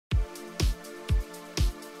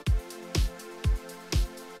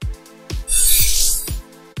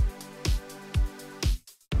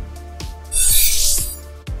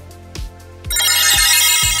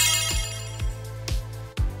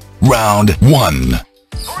Round 1.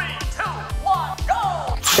 3, 2, 1, go!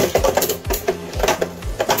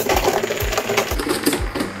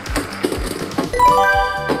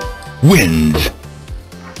 Wins.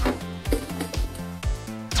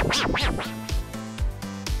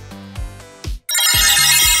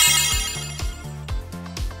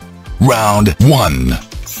 Round 1.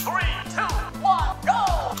 3, 2, 1, go!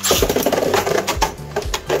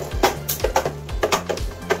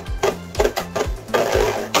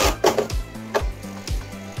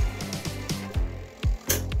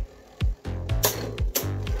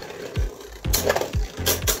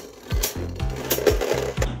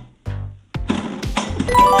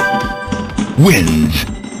 Wins.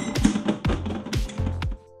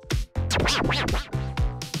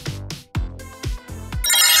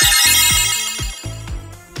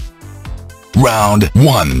 Round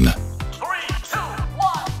 1. 3, 2,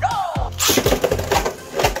 1, go!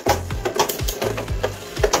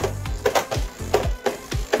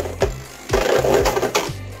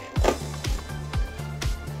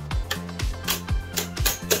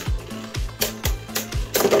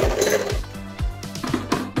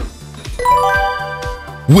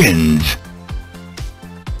 Wins.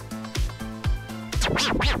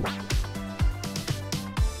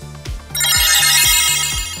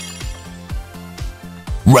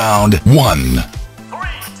 Round 1.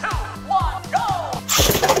 3, 2, 1, go!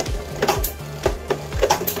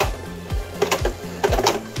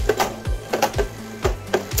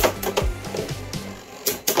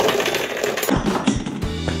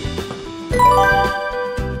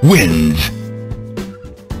 Wins.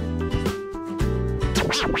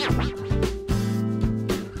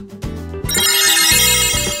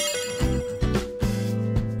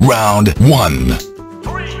 Round 1.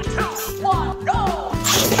 3, 2, 1, go!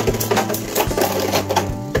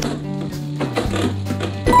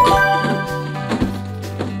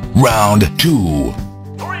 Round 2.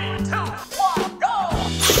 3, 2, 1, go!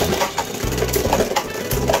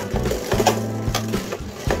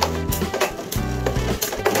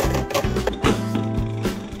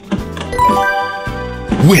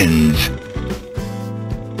 Wins.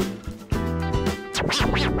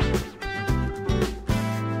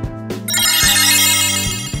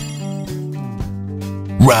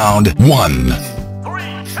 Round 1.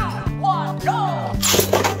 3, 2, 1, go!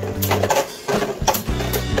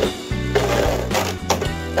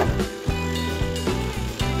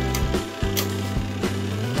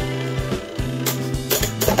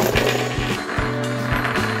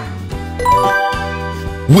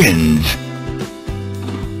 Wins.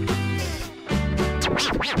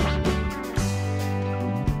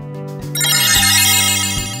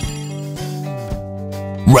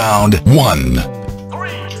 Round 1.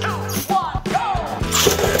 3, 2, 1, go!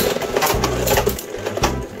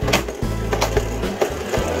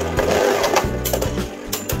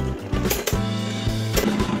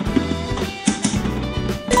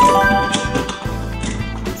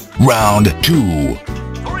 Round 2.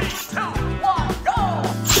 3, 2, 1, go!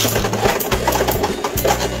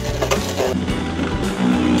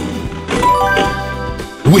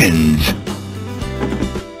 Wins.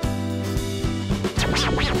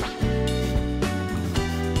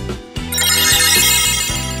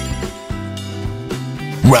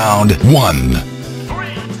 Round 1. 3,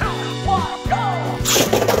 2, 1, go!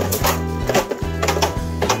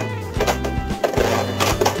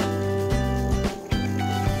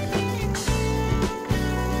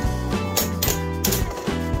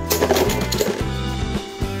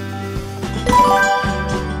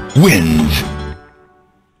 Wins.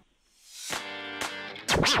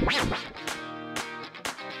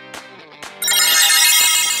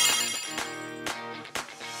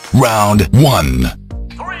 Round 1.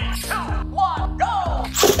 3, 2, 1, go!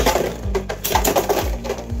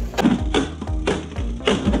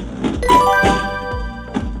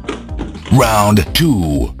 Round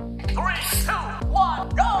 2. 3, 2, 1,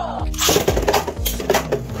 go!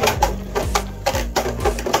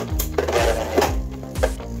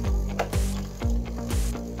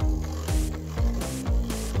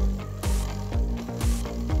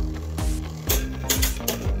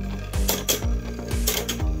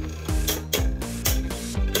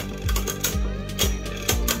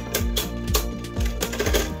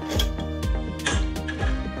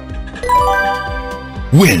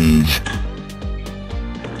 Wins.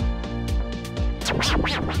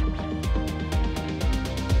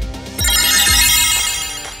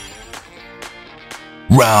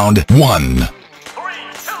 Round 1. 3,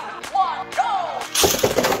 2, 1, go!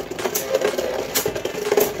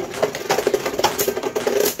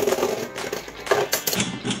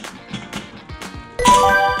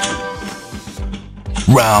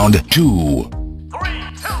 Round 2. 3,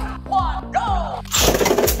 2, 1, go!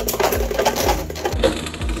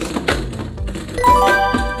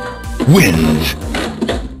 Wins.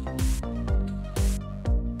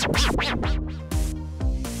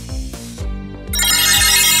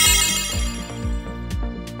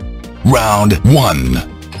 Round 1. 3,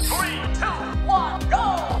 2, 1,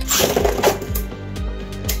 go!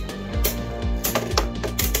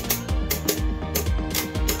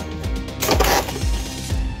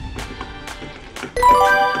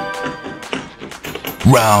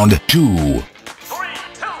 Round 2. 3,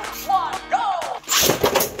 2, 1, go!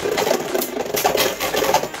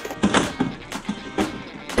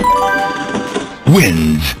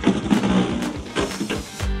 Wins.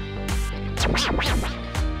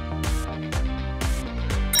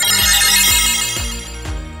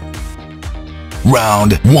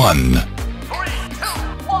 Round 1. 3, 2,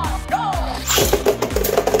 1, go!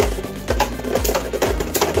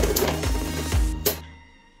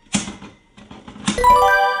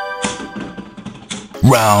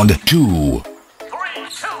 Round 2. 3,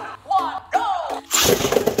 2, 1, go!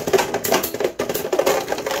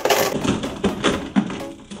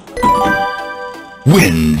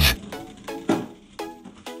 Wins.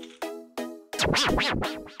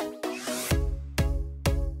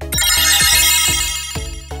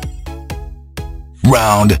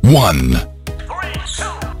 Round 1. 3, 2,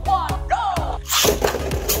 1, go!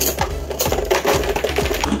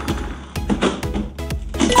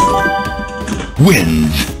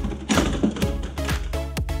 Wins.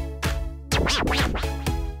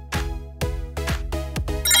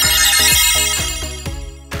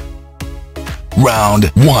 Round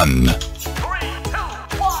 1. 3, 2,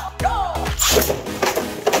 1, go!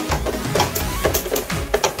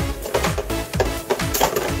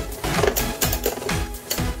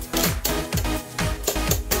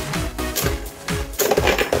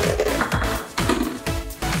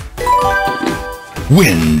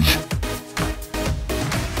 Wins.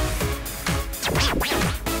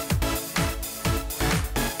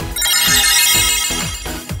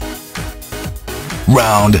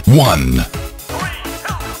 Round 1. 3, 2,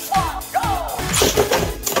 1, go!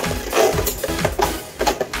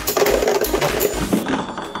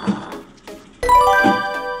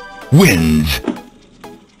 Wins.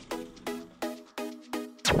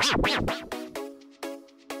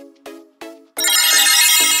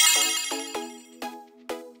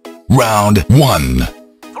 Round 1. 3,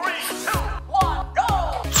 2, 1, go!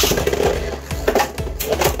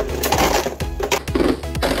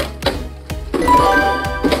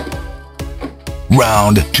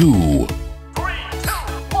 Round 2. 3, 2,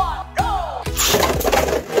 1, go!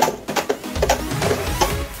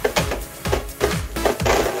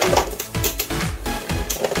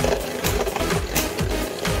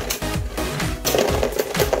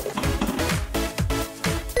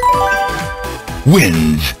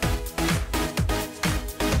 Wins.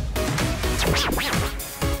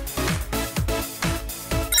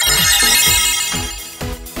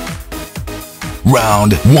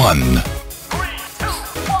 Round 1. 3, 2,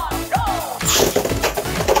 1, go!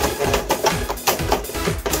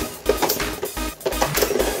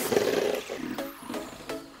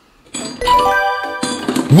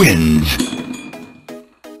 Wins.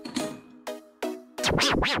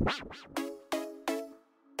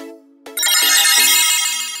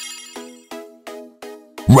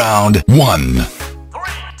 Round 1. 3,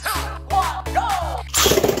 2, 1, go!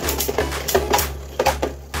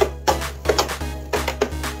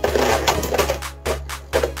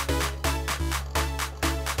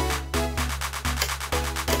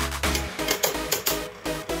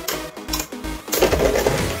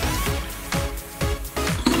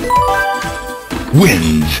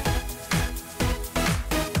 Wins.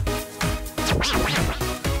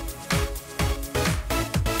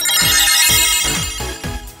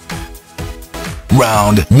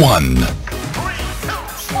 Round 1. 3, 2,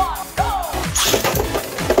 1, go!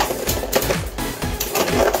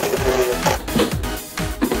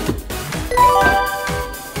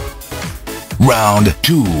 Round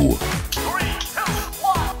 2. 3, 2,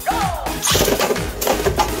 1, go!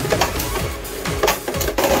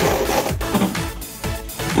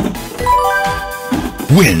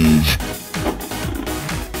 Wins.